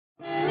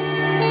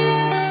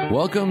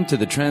Welcome to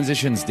the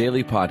Transitions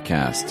Daily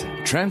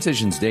podcast.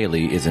 Transitions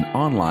Daily is an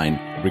online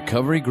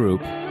recovery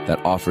group that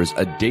offers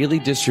a daily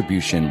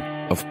distribution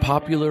of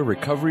popular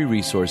recovery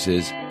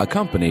resources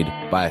accompanied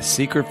by a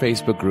secret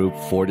Facebook group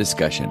for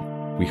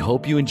discussion. We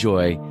hope you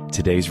enjoy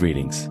today's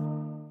readings.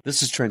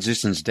 This is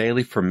Transitions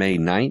Daily for May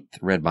 9th,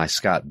 read by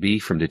Scott B.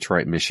 from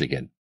Detroit,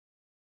 Michigan.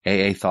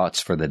 AA Thoughts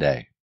for the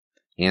Day.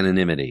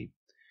 Anonymity.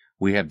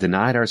 We have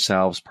denied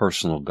ourselves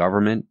personal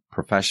government,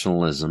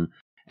 professionalism,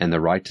 and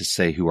the right to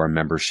say who our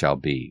members shall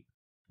be.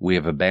 We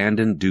have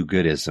abandoned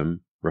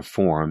do-goodism,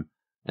 reform,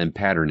 and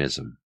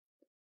patternism.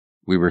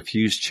 We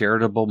refuse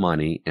charitable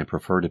money and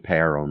prefer to pay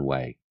our own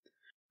way.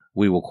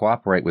 We will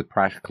cooperate with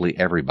practically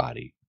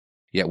everybody,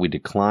 yet we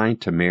decline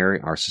to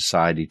marry our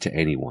society to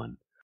anyone.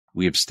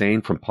 We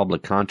abstain from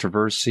public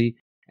controversy,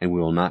 and we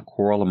will not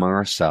quarrel among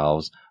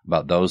ourselves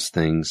about those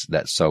things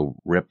that so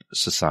rip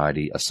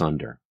society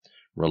asunder: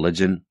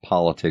 religion,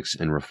 politics,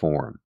 and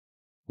reform.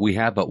 We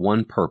have but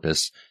one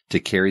purpose: to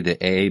carry the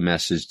AA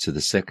message to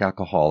the sick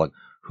alcoholic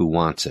who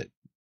wants it.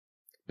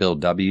 Bill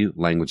W.,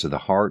 Language of the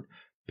Heart,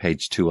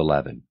 page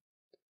 211.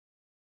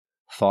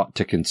 Thought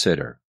to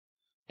consider.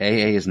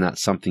 AA is not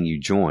something you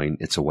join,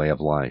 it's a way of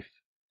life.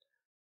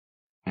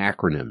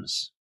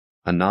 Acronyms.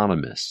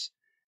 Anonymous.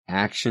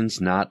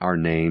 Actions, not our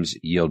names,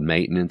 yield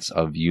maintenance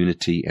of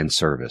unity and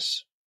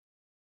service.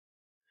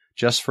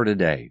 Just for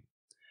today.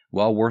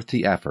 Well worth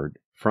the effort.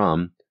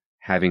 From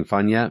Having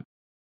Fun Yet?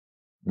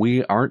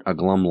 We aren't a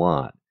glum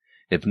lot.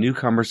 If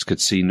newcomers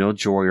could see no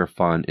joy or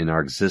fun in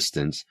our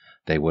existence,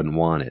 they wouldn't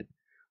want it.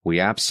 We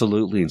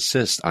absolutely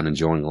insist on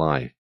enjoying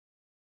life.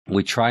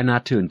 We try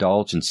not to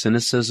indulge in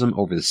cynicism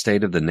over the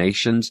state of the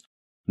nations,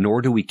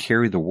 nor do we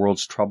carry the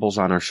world's troubles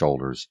on our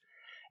shoulders.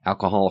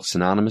 Alcoholics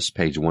Anonymous,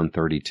 page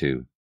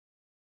 132.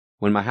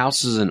 When my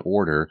house is in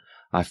order,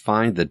 I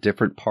find that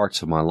different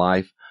parts of my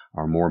life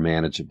are more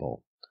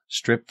manageable.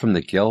 Stripped from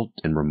the guilt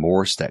and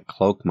remorse that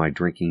cloak my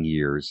drinking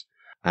years,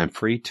 I am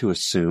free to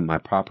assume my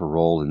proper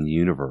role in the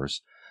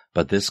universe,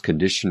 but this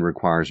condition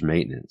requires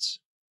maintenance.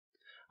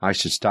 I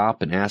should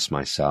stop and ask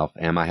myself,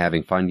 am I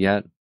having fun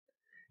yet?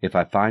 If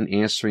I find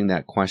answering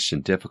that question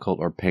difficult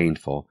or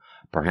painful,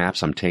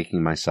 perhaps I'm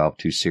taking myself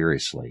too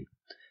seriously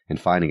and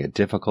finding it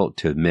difficult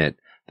to admit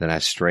that I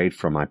strayed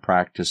from my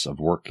practice of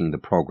working the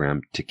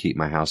program to keep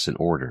my house in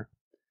order.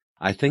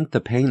 I think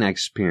the pain I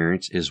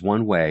experience is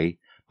one way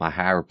my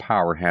higher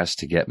power has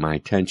to get my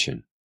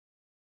attention,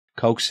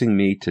 coaxing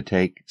me to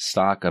take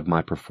stock of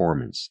my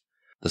performance.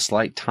 The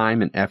slight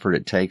time and effort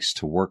it takes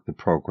to work the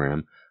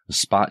program, a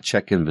spot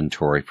check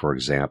inventory, for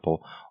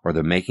example, or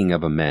the making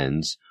of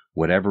amends,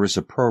 whatever is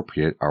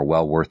appropriate, are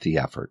well worth the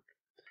effort.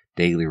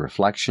 Daily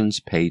Reflections,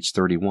 page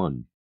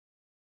 31.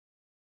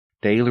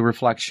 Daily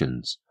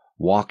Reflections.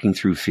 Walking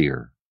through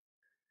fear.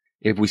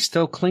 If we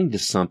still cling to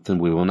something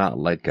we will not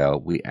let go,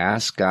 we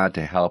ask God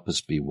to help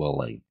us be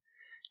willing.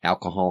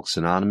 Alcoholics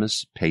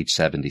Anonymous, page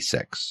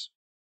 76.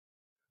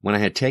 When I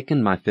had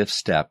taken my fifth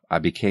step, I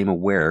became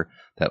aware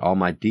that all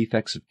my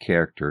defects of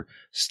character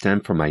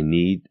stemmed from my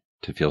need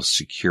to feel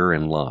secure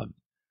and loved.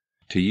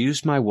 To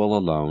use my will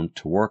alone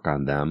to work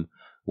on them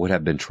would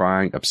have been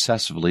trying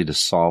obsessively to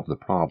solve the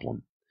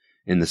problem.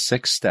 In the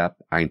sixth step,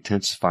 I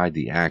intensified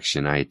the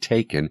action I had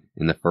taken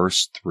in the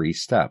first three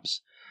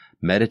steps,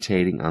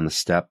 meditating on the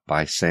step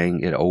by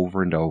saying it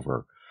over and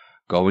over,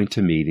 going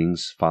to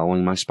meetings,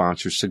 following my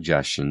sponsor's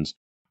suggestions,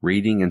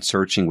 reading and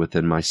searching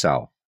within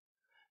myself.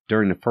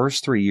 During the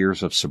first 3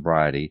 years of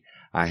sobriety,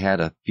 I had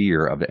a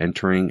fear of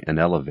entering an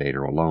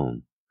elevator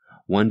alone.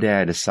 One day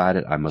I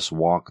decided I must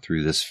walk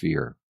through this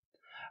fear.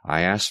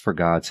 I asked for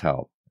God's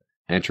help,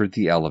 entered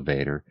the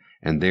elevator,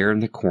 and there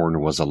in the corner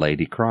was a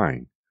lady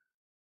crying.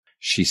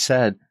 She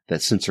said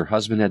that since her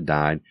husband had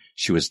died,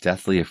 she was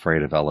deathly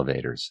afraid of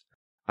elevators.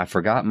 I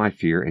forgot my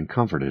fear and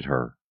comforted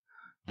her.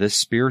 This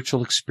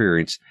spiritual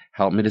experience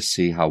helped me to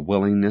see how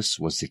willingness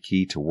was the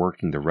key to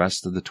working the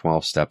rest of the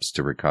 12 steps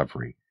to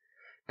recovery.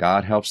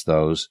 God helps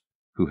those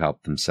who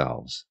help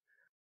themselves.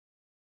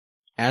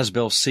 As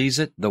Bill sees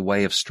it, the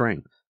way of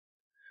strength.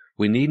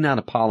 We need not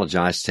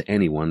apologize to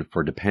anyone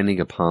for depending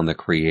upon the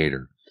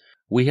Creator.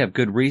 We have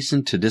good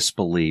reason to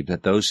disbelieve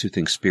that those who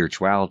think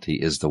spirituality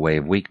is the way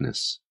of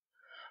weakness.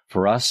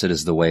 For us, it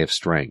is the way of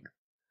strength.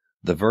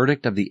 The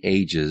verdict of the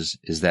ages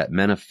is that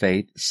men of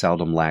faith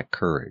seldom lack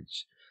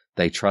courage.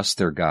 They trust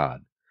their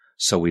God,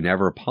 so we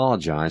never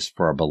apologize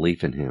for our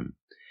belief in Him.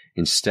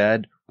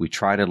 Instead, we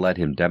try to let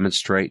Him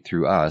demonstrate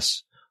through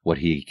us what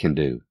He can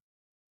do.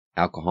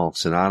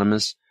 Alcoholics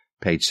Anonymous,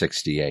 page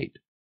 68.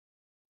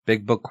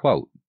 Big Book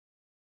quote.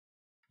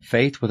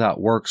 Faith without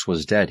works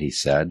was dead, he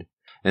said,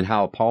 and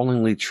how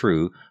appallingly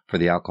true for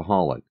the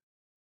alcoholic.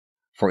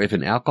 For if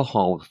an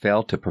alcoholic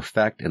failed to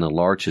perfect and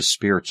enlarge his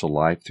spiritual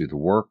life through the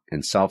work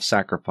and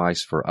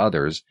self-sacrifice for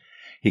others,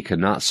 he could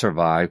not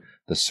survive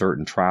the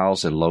certain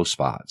trials and low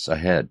spots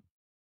ahead.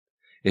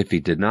 If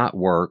he did not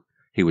work,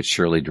 he would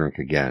surely drink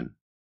again.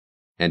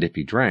 And if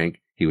he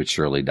drank, he would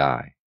surely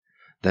die.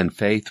 Then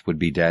faith would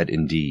be dead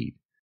indeed.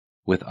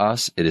 With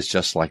us, it is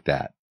just like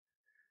that.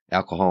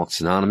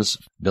 Alcoholics Anonymous,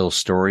 Bill's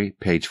Story,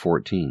 page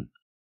 14.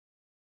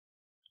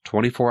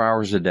 24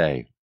 hours a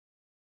day.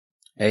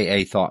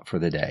 AA thought for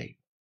the day.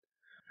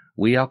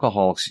 We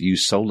alcoholics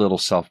use so little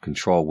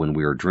self-control when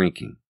we are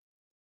drinking.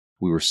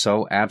 We were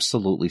so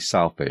absolutely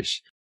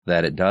selfish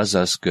that it does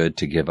us good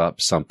to give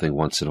up something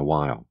once in a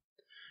while.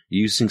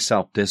 Using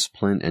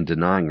self-discipline and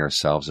denying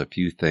ourselves a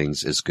few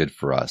things is good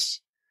for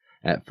us.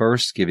 At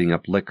first, giving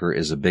up liquor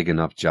is a big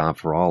enough job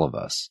for all of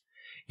us,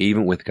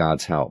 even with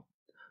God's help.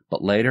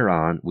 But later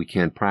on, we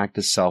can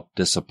practice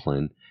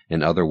self-discipline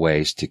in other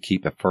ways to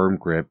keep a firm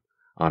grip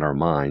on our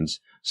minds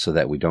so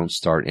that we don't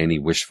start any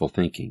wishful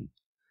thinking.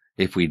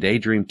 If we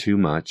daydream too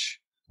much,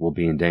 we'll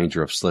be in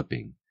danger of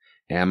slipping.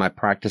 Am I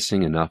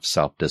practicing enough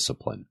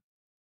self-discipline?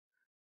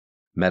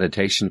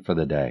 Meditation for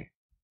the day.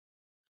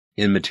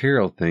 In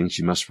material things,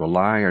 you must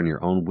rely on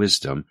your own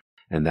wisdom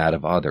and that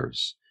of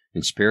others.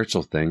 In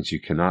spiritual things,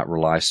 you cannot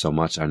rely so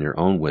much on your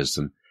own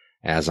wisdom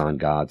as on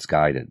God's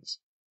guidance.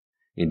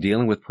 In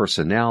dealing with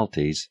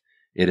personalities,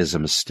 it is a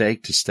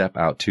mistake to step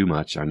out too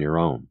much on your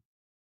own.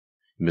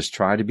 You must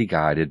try to be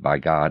guided by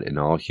God in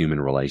all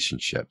human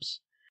relationships.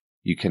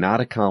 You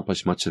cannot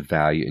accomplish much of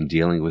value in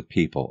dealing with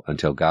people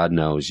until God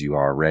knows you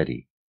are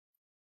ready.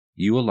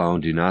 You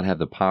alone do not have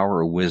the power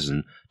or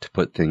wisdom to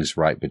put things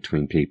right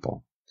between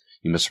people.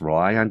 You must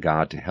rely on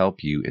God to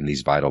help you in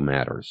these vital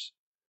matters.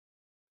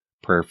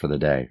 Prayer for the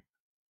day.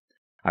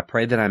 I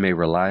pray that I may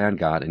rely on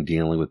God in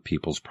dealing with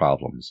people's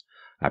problems.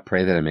 I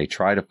pray that I may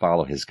try to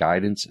follow His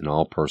guidance in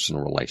all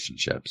personal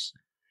relationships.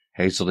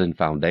 Hazelden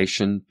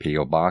Foundation,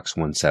 P.O. Box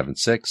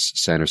 176,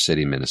 Center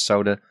City,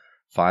 Minnesota,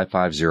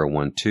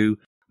 55012.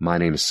 My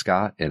name is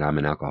Scott, and I'm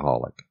an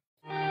alcoholic.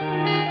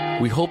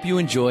 We hope you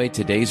enjoyed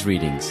today's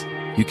readings.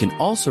 You can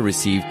also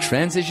receive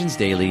Transitions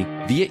Daily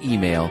via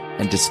email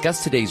and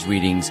discuss today's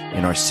readings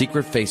in our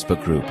secret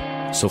Facebook group.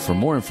 So for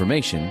more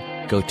information,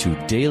 go to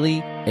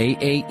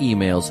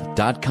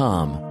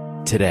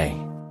dailyaaemails.com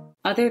today.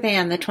 Other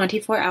than the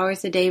 24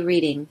 hours a day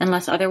reading,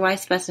 unless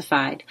otherwise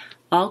specified,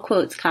 all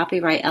quotes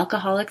copyright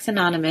Alcoholics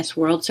Anonymous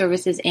World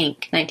Services,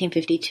 Inc.,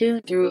 1952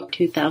 through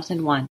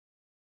 2001.